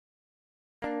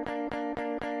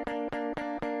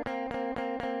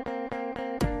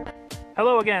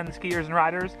Hello again, skiers and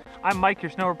riders. I'm Mike, your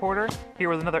snow reporter, here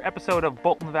with another episode of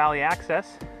Bolton Valley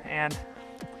Access. And,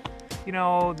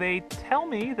 they tell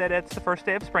me that it's the first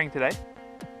day of spring today.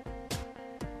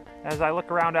 As I look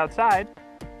around outside,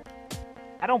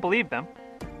 I don't believe them.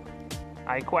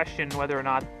 I question whether or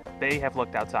not they have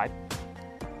looked outside.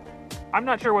 I'm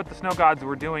not sure what the snow gods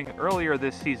were doing earlier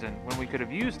this season when we could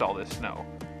have used all this snow,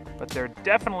 but they're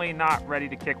definitely not ready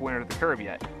to kick winter to the curb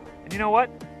yet. And you know what?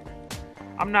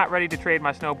 I'm not ready to trade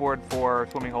my snowboard for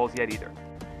swimming holes yet either.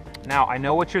 Now, I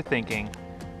know what you're thinking.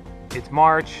 It's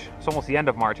March, it's almost the end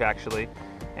of March actually,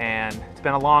 and it's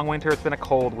been a long winter, it's been a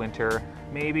cold winter.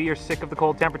 Maybe you're sick of the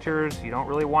cold temperatures, you don't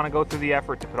really want to go through the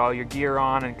effort to put all your gear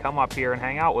on and come up here and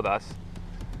hang out with us.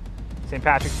 St.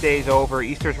 Patrick's Day's over,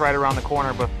 Easter's right around the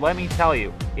corner, but let me tell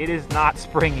you, it is not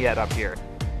spring yet up here.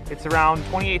 It's around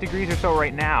 28 degrees or so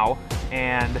right now,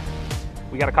 and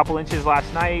we got a couple inches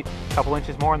last night, a couple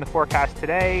inches more in the forecast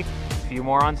today, a few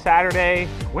more on Saturday.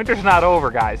 Winter's not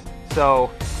over, guys. So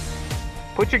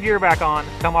put your gear back on,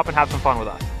 come up and have some fun with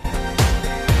us.